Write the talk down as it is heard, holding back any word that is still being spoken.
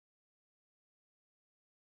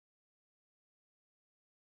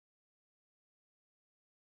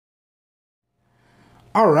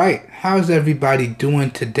Alright, how's everybody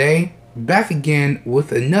doing today? Back again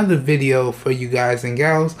with another video for you guys and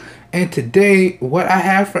gals. And today, what I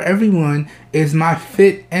have for everyone is my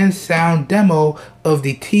fit and sound demo of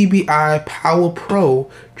the TBI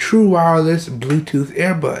PowerPro True Wireless Bluetooth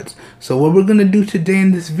Earbuds. So what we're going to do today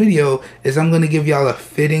in this video is I'm going to give y'all a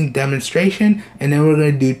fitting demonstration, and then we're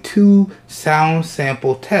going to do two sound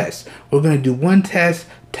sample tests. We're going to do one test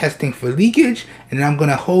testing for leakage, and I'm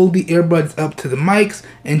gonna hold the earbuds up to the mics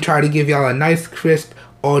and try to give y'all a nice crisp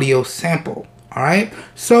audio sample. Alright,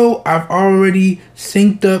 so I've already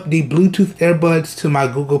synced up the Bluetooth earbuds to my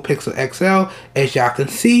Google Pixel XL. As y'all can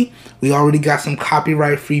see, we already got some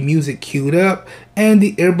copyright free music queued up, and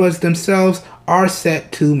the earbuds themselves are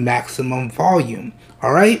set to maximum volume.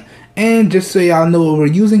 Alright, and just so y'all know what we're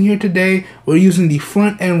using here today, we're using the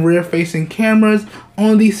front and rear facing cameras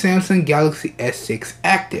on the Samsung Galaxy S6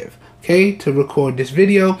 Active, okay, to record this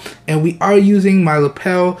video, and we are using my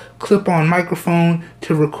lapel clip-on microphone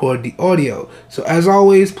to record the audio. So as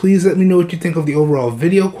always, please let me know what you think of the overall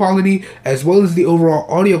video quality as well as the overall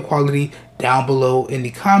audio quality down below in the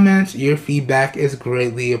comments. Your feedback is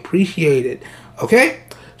greatly appreciated. Okay,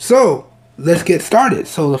 so let's get started.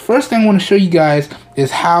 So the first thing I want to show you guys is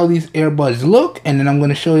how these earbuds look, and then I'm going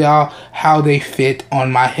to show y'all how they fit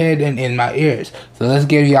on my head and in my ears. So let's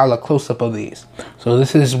give y'all a close-up of these. So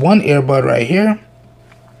this is one earbud right here.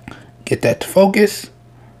 Get that to focus.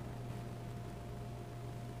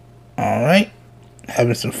 Alright,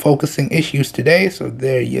 having some focusing issues today, so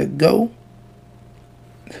there you go.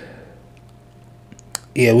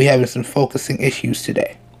 Yeah, we having some focusing issues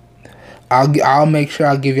today. I'll make sure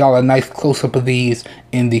I'll give y'all a nice close-up of these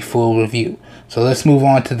in the full review. So let's move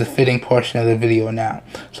on to the fitting portion of the video now.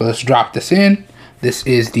 So let's drop this in. This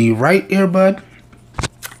is the right earbud,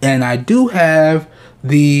 and I do have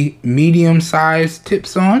the medium-sized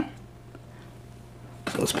tips on.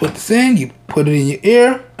 So let's put this in. You put it in your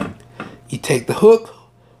ear. You take the hook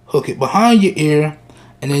it behind your ear,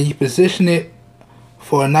 and then you position it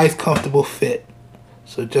for a nice comfortable fit.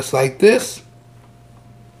 So just like this.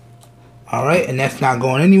 Alright, and that's not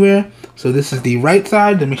going anywhere. So this is the right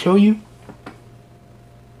side. Let me show you.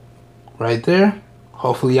 Right there.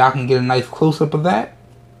 Hopefully y'all can get a nice close-up of that.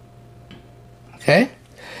 Okay.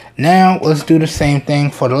 Now let's do the same thing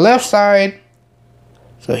for the left side.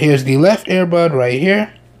 So here's the left earbud right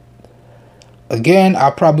here. Again,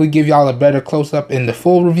 I'll probably give y'all a better close-up in the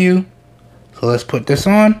full review. So let's put this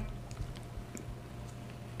on.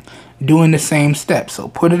 Doing the same steps. So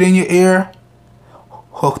put it in your ear.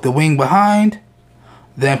 Hook the wing behind,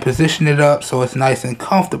 then position it up so it's nice and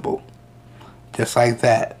comfortable, just like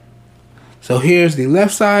that. So here's the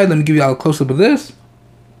left side. Let me give y'all a close-up of this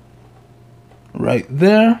right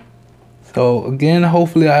there. So again,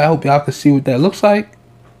 hopefully I hope y'all can see what that looks like.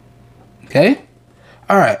 Okay,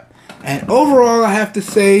 all right, and overall I have to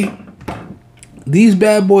say these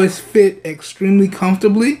bad boys fit extremely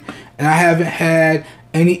comfortably, and I haven't had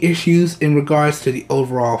any issues in regards to the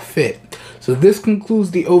overall fit. So this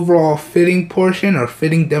concludes the overall fitting portion or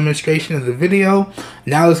fitting demonstration of the video.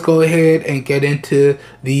 Now let's go ahead and get into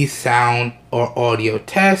the sound or audio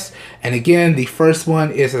test. And again, the first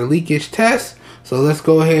one is a leakage test. So let's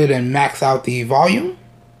go ahead and max out the volume.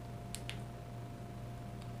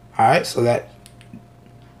 Alright, so that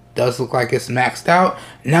does look like it's maxed out.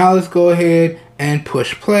 Now let's go ahead and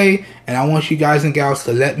push play, and I want you guys and gals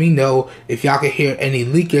to let me know if y'all can hear any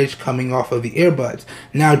leakage coming off of the earbuds.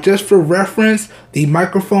 Now just for reference, the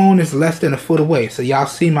microphone is less than a foot away, so y'all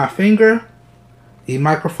see my finger? The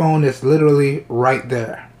microphone is literally right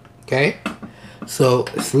there. Okay, so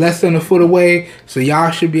it's less than a foot away, so y'all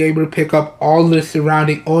should be able to pick up all the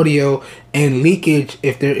surrounding audio and leakage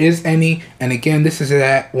if there is any. And again, this is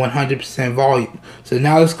at 100% volume. So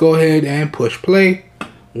now let's go ahead and push play.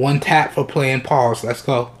 One tap for play and pause. Let's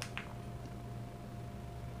go.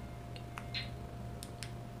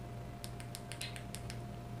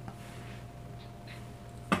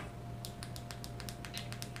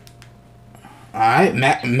 Alright,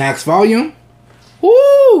 max volume.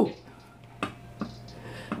 Woo!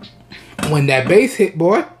 When that bass hit,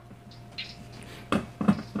 boy.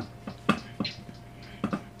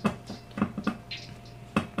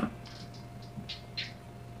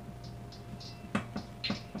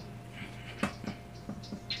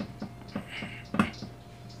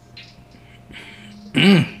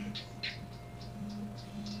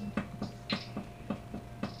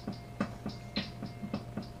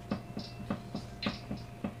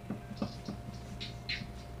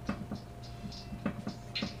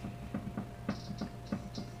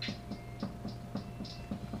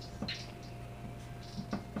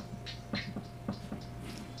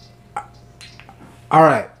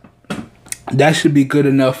 Alright, that should be good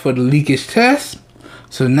enough for the leakage test.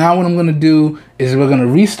 So now what I'm going to do is we're going to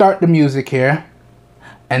restart the music here.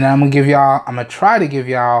 And then I'm going to try to give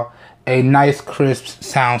y'all a nice crisp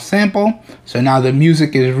sound sample. So now the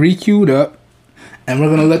music is re-queued up. And we're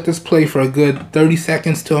going to let this play for a good 30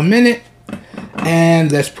 seconds to a minute. And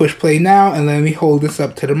let's push play now. And let me hold this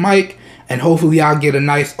up to the mic. And hopefully I'll get a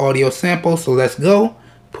nice audio sample. So let's go.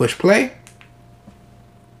 Push play.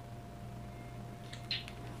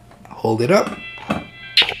 Hold it up.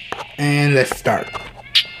 And let's start.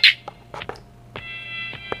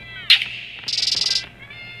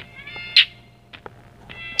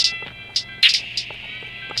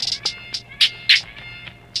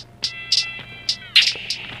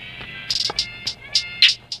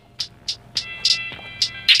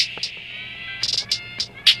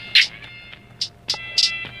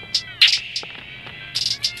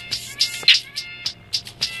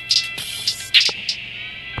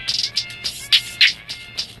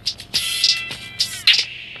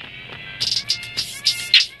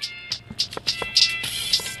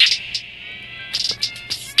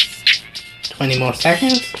 Twenty more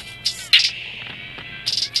seconds.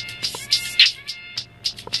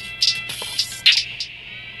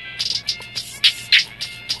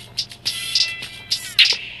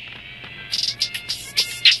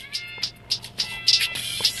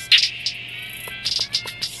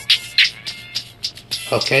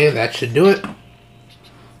 Okay, that should do it.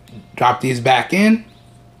 Drop these back in.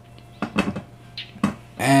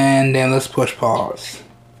 And then let's push pause.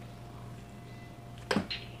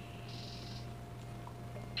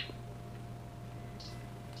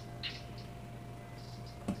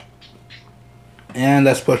 And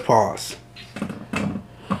let's push pause.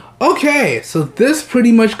 Okay, so this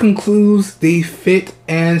pretty much concludes the fit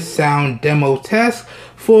and sound demo test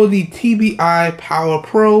for the TBI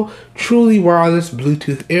PowerPro truly wireless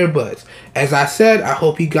Bluetooth earbuds. As I said, I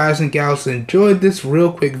hope you guys and gals enjoyed this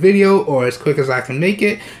real quick video, or as quick as I can make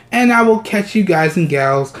it, and I will catch you guys and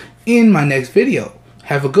gals in my next video.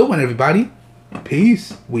 Have a good one, everybody.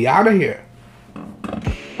 Peace. We out of here.